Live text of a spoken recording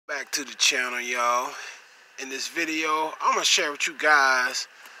back to the channel, y'all. In this video, I'm gonna share with you guys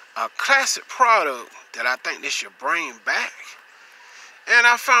a classic product that I think this should bring back. And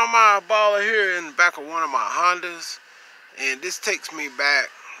I found my baller here in the back of one of my Hondas, and this takes me back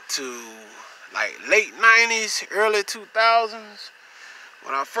to like late 90s, early 2000s.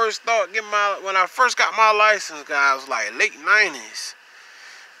 When I first got my license, guys, it was like late 90s.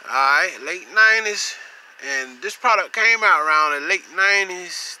 Alright, late 90s. And this product came out around the late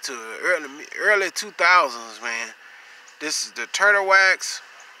 90s to early 2000s, man. This is the Turtle Wax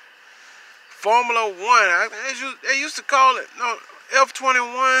Formula 1. They used to call it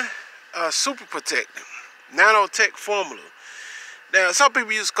F21 Super Protectant. Nanotech Formula. Now, some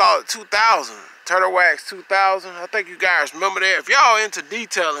people used to call it 2000. Turtle Wax 2000. I think you guys remember that. If y'all into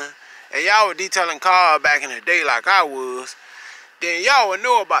detailing, and y'all were detailing cars back in the day like I was, then y'all would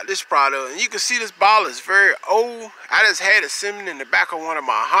know about this product. And you can see this bottle is very old. I just had it sitting in the back of one of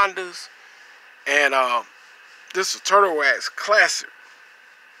my Hondas. And this is a Turtle Wax Classic.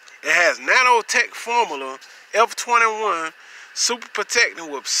 It has Nanotech Formula F21 Super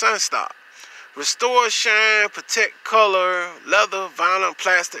Protectant with Sunstop. Restore shine, protect color, leather, vinyl,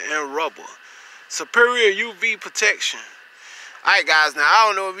 plastic, and rubber. Superior UV protection. Alright guys, now I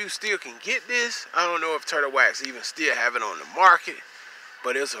don't know if you still can get this. I don't know if Turtle Wax even still have it on the market,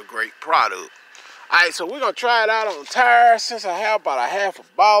 but it's a great product. Alright, so we're going to try it out on tires since I have about a half a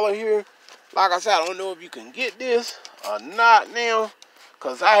baller here. Like I said, I don't know if you can get this or not now,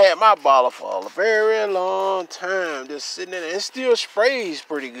 because I had my baller for a very long time just sitting in there. It still sprays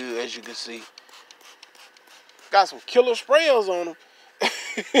pretty good, as you can see. Got some killer sprayers on them.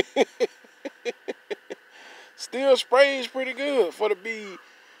 Still sprays pretty good for to be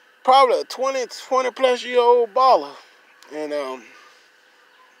probably a 20 plus year old baller. And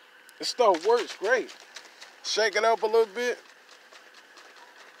this stuff works great. Shake it up a little bit.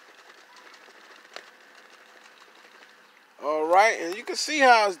 Alright, and you can see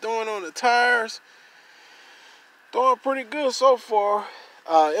how it's doing on the tires. Doing pretty good so far.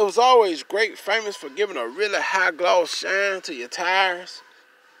 It was always great, famous for giving a really high gloss shine to your tires.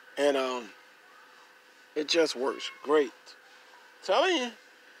 And it just works great. Telling you.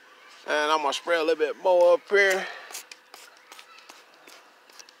 And I'm going to spray a little bit more up here.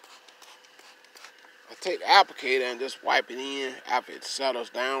 I take the applicator and just wipe it in after it settles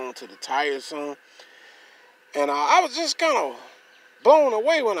down to the tires some. And I was just kind of blown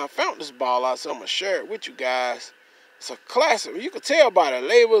away when I found this ball out, so I'm going to share it with you guys. It's a classic. You can tell by the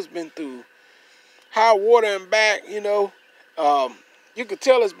label it's been through high water and back, you know. You can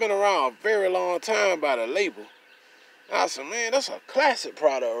tell it's been around a very long time by the label. And I said, man, that's a classic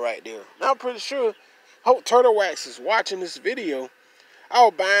product right there. And I'm pretty sure, hope Turtle Wax is watching this video. I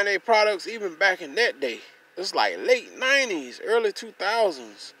was buying their products even back in that day. It's like late 90s, early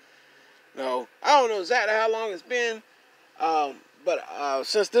 2000s. No, I don't know exactly how long it's been. But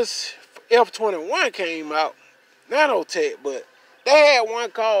since this F21 came out, Nanotech, but they had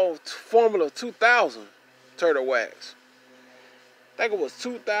one called Formula 2000 Turtle Wax. I think it was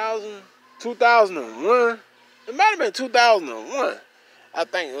 2000, 2001. It might have been 2001. I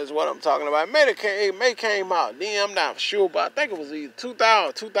think is what I'm talking about. It may came out then, I'm not sure, but I think it was either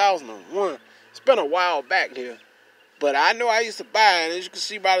 2000 2001. It's been a while back there. But I know I used to buy it, and as you can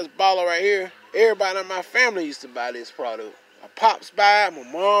see by this baller right here, everybody in my family used to buy this product. My pops buy it,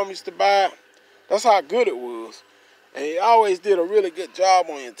 my mom used to buy it. That's how good it was. And it always did a really good job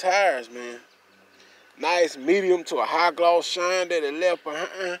on your tires, man. Nice medium to a high gloss shine that it left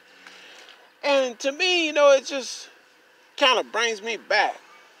behind. And to me, you know, it just kind of brings me back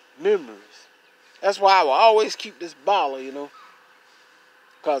memories. That's why I will always keep this baller, you know.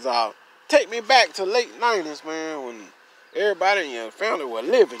 Because take me back to late 90s, man, when everybody in your family were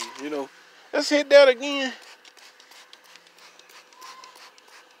living, you know. Let's hit that again.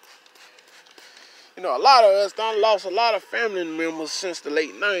 You know, a lot of us done lost a lot of family members since the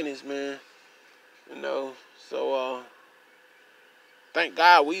late 90s, man. You know, so thank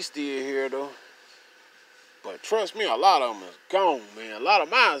God we still here, though. But trust me, a lot of them is gone, man. A lot of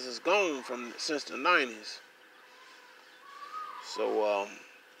mine is gone since the 90s. So,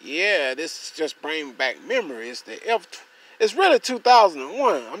 yeah, this just brings back memories. It's really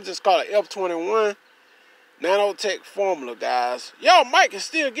 2001. I'm just calling it F21 Nanotech Formula, guys. Y'all might can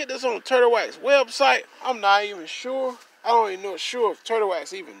still get this on the Turtle Wax website. I'm not even sure. I don't even know sure if Turtle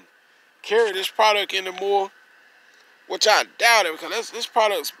Wax even carry this product anymore, which I doubt it, because this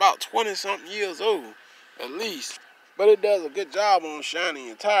product's about 20-something years old, at least. But it does a good job on shining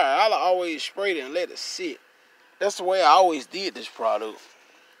your tire. I'll always spray it and let it sit. That's the way I always did this product.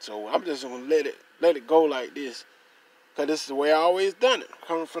 So I'm just gonna let it go like this. Because this is the way I always done it.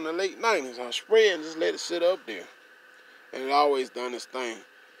 Coming from the late 90s. I spray it and just let it sit up there. And it always done its thing.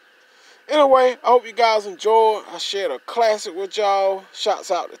 Anyway, I hope you guys enjoyed. I shared a classic with y'all.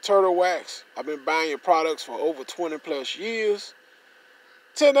 Shouts out to Turtle Wax. I've been buying your products for over 20 plus years.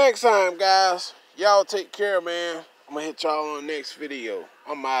 Till next time, guys. Y'all take care, man. I'm going to hit y'all on the next video.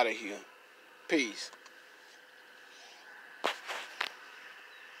 I'm out of here. Peace.